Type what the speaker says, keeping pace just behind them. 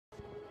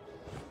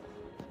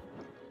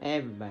Hey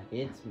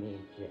everybody, it's me,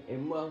 Jay,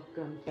 and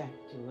welcome back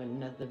to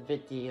another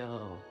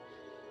video.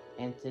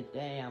 And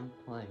today I'm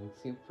playing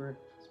Super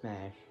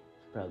Smash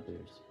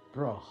Brothers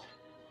Brawl.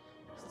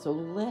 So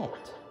lit!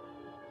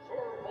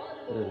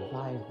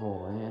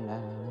 Survival, and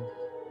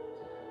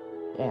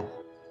yeah,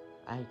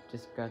 I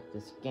just got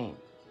this game.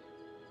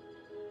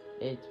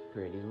 It's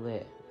pretty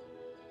lit.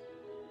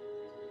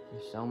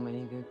 There's so many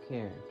good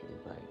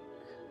characters, like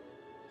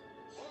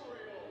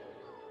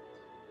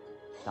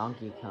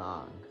Donkey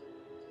Kong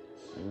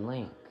and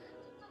Link.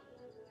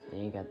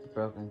 Then you got the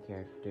broken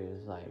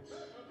characters like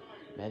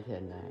Meta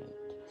Knight,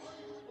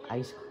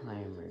 Ice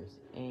Climbers,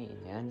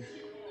 and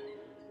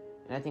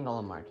I think all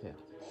of them are too.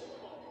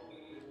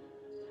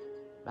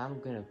 But I'm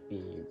gonna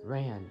be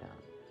random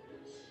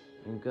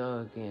and go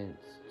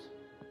against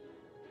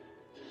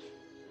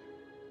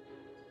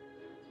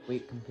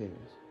weak computers.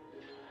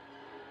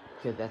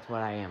 Because that's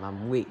what I am,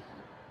 I'm weak.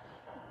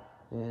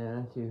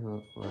 Yeah, that's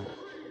you what.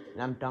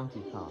 And I'm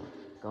Donkey Kong,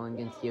 going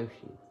against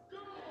Yoshi.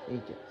 He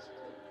just...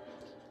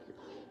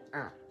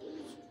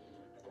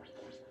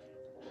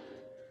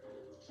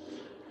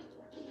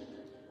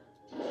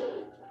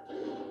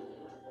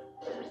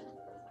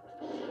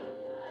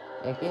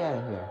 Hey, get out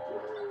of here.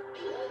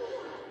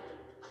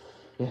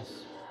 Yes.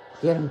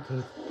 Get him,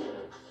 Keith.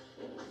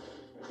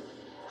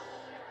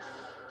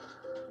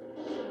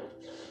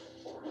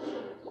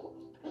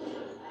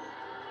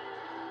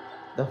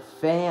 The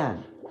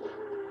fan.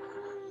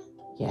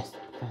 Yes, the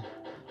fan.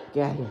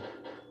 Get out of here.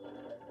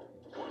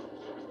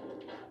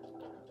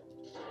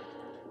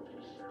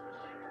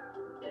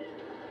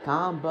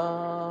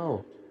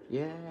 Combo.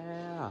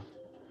 Yeah.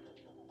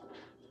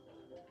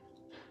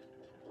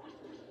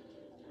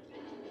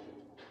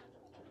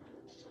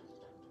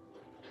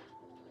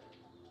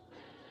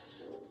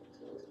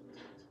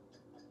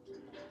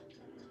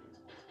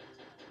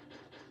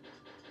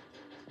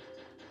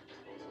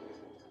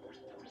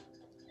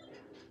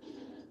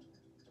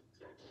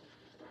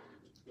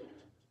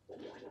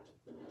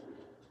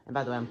 And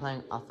by the way,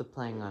 I'm also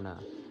playing on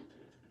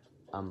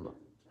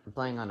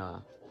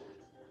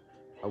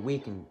a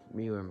weakened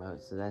viewer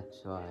mode, so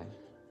that's why.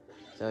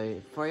 So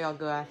before y'all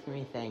go asking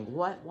me saying,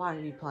 why are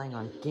you playing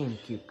on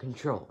GameCube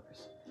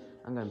controllers?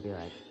 I'm gonna be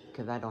like,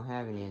 cause I don't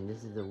have any, and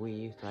this is a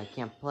Wii U, so I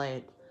can't play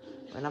it.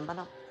 But I'm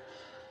gonna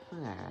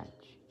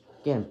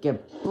get him,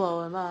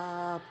 blow him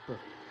up.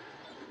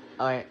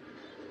 Alright.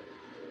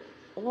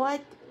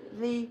 What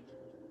the?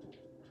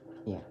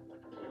 Yeah.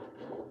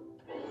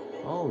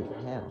 Holy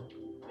hell.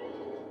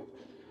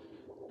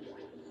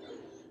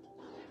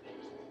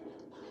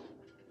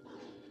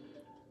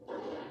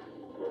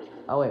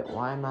 Oh wait,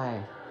 why am I?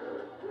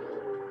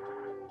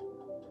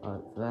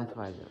 Oh, so that's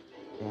why it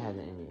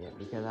hasn't ended yet,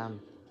 because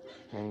I'm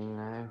hanging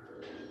out.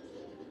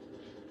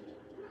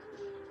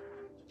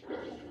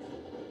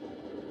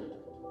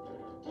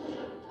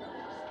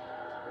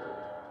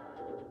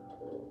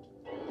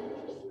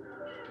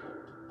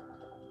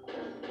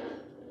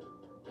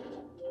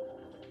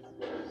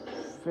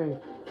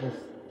 Frick, this.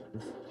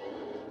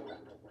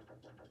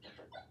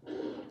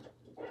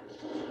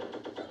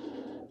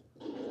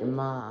 Your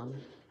mom.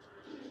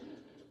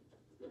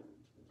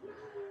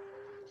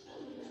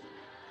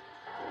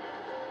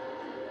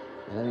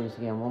 Let me just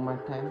get one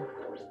more time.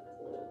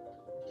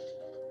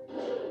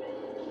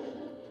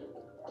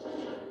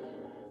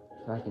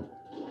 So I can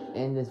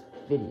end this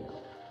video.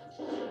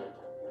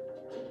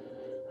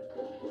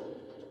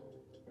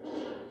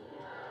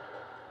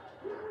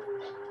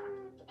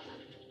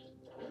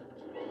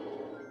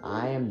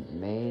 I am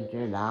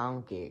Major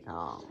Donkey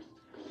Kong.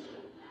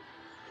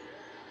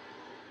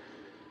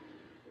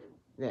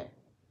 There.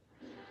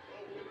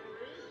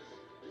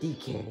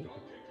 DK.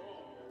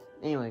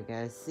 Anyway,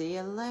 guys, see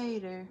you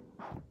later.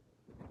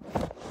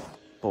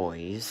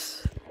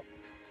 Boys.